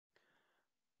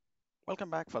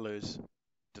Welcome back, fellows.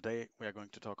 Today we are going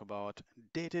to talk about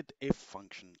Datedif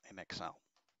function in Excel.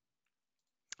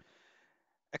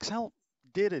 Excel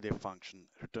Datedif function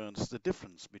returns the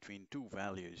difference between two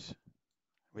values,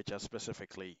 which are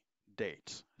specifically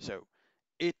dates. So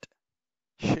it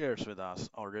shares with us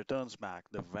or returns back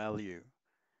the value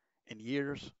in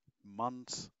years,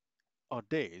 months, or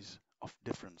days of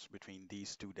difference between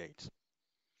these two dates.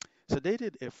 So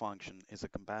Datedif function is a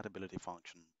compatibility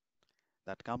function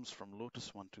that comes from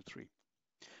Lotus 123.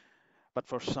 But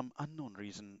for some unknown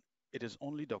reason, it is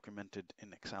only documented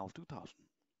in Excel 2000.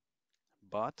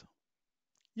 But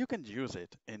you can use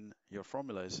it in your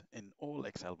formulas in all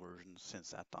Excel versions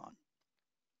since that time.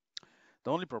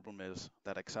 The only problem is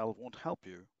that Excel won't help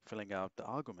you filling out the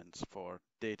arguments for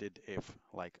dated if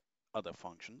like other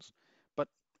functions, but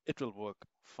it will work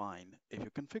fine if you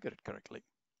configure it correctly.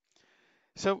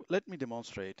 So let me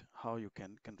demonstrate how you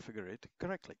can configure it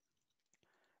correctly.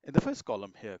 In the first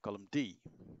column here, column D,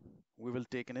 we will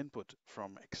take an input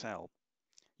from Excel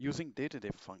using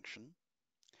Datedif function,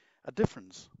 a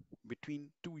difference between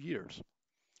 2 years.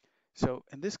 So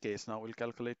in this case, now we'll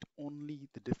calculate only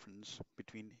the difference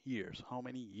between years, how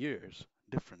many years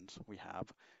difference we have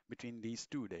between these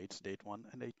two dates, date 1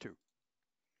 and date 2.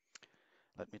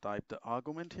 Let me type the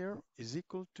argument here is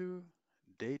equal to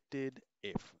dated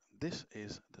if. This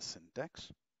is the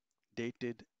syntax,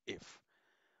 dated if.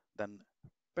 Then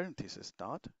parenthesis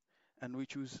start, and we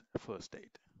choose first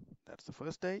date. That's the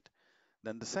first date.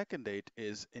 Then the second date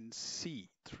is in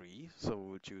C3, so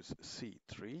we'll choose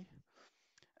C3.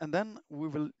 And then we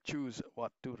will choose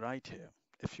what to write here.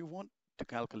 If you want to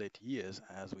calculate years,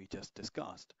 as we just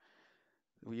discussed,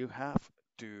 you have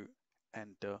to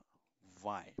enter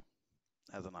y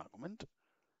as an argument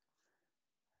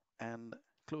and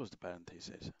close the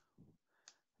parentheses.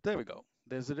 There we go.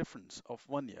 There's a difference of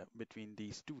 1 year between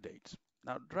these two dates.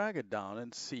 Now drag it down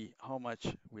and see how much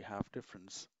we have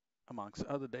difference amongst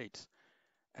other dates.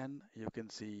 And you can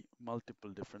see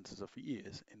multiple differences of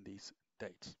years in these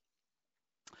dates.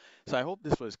 So I hope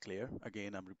this was clear.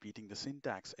 Again, I'm repeating the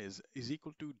syntax is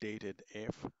equal to dated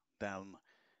if, then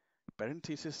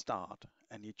parenthesis start,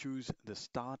 and you choose the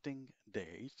starting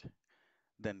date,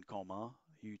 then comma,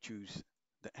 you choose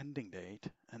the ending date,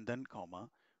 and then comma,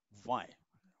 y.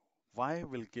 Y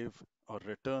will give or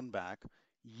return back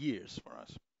years for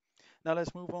us. Now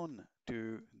let's move on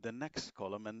to the next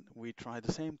column and we try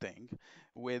the same thing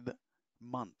with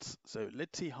months. So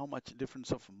let's see how much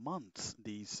difference of months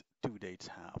these two dates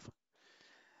have.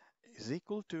 Is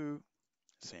equal to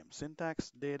same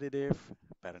syntax, dated if,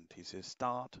 parenthesis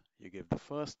start, you give the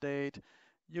first date,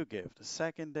 you give the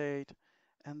second date,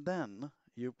 and then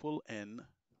you pull in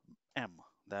M,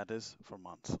 that is for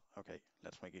months. Okay,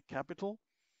 let's make it capital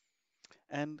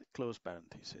and close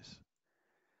parenthesis.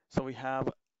 So we have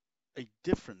a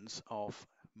difference of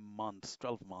months,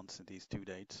 12 months in these two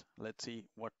dates. Let's see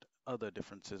what other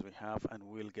differences we have, and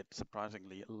we'll get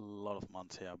surprisingly a lot of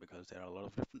months here because there are a lot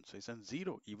of differences, and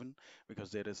zero even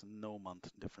because there is no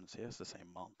month difference here. It's the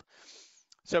same month.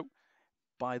 So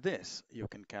by this, you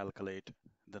can calculate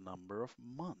the number of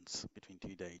months between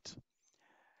two dates.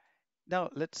 Now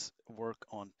let's work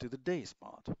on to the days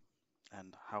part,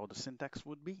 and how the syntax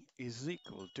would be is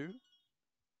equal to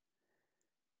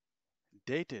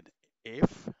dated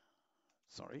if,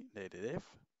 dated if,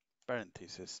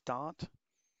 parenthesis start.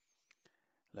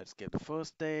 Let's get the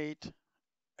first date,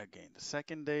 again the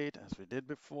second date as we did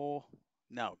before.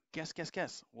 Now guess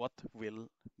what will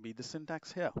be the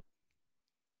syntax here?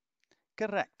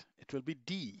 Correct, it will be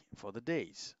D for the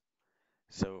days.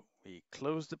 So we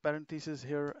close the parentheses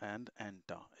here and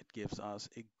enter. It gives us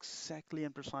exactly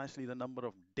and precisely the number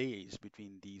of days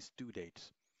between these two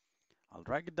dates. I'll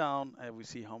drag it down and we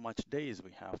see how much days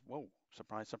we have. Whoa,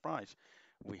 surprise, surprise.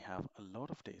 We have a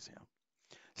lot of days here.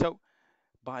 So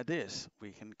by this,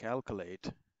 we can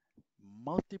calculate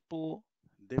multiple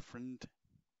different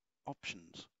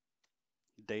options,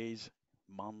 days,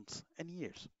 months, and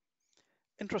years.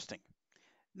 Interesting.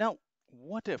 Now,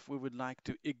 what if we would like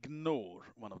to ignore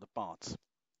one of the parts?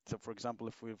 So for example,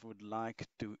 if we would like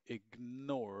to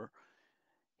ignore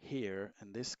here,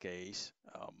 in this case,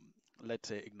 let's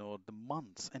say ignore the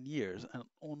months and years and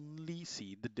only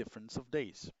see the difference of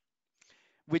days,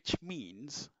 which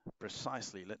means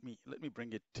precisely, let me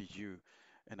bring it to you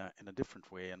in a different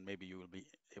way, and maybe you will be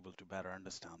able to better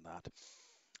understand that.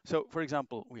 So for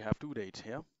example, we have two dates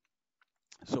here.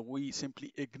 So we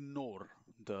simply ignore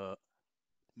the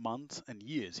months and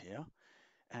years here,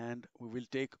 and we will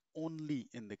take only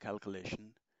in the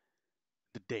calculation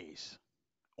the days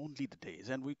only the days,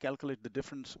 and we calculate the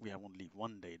difference. We have only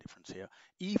 1 day difference here,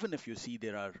 even if you see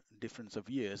there are difference of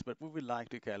years, but we would like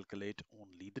to calculate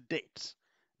only the dates,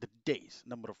 the days,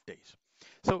 number of days.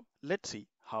 So let's see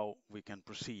how we can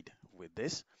proceed with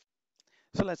this.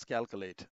 So let's calculate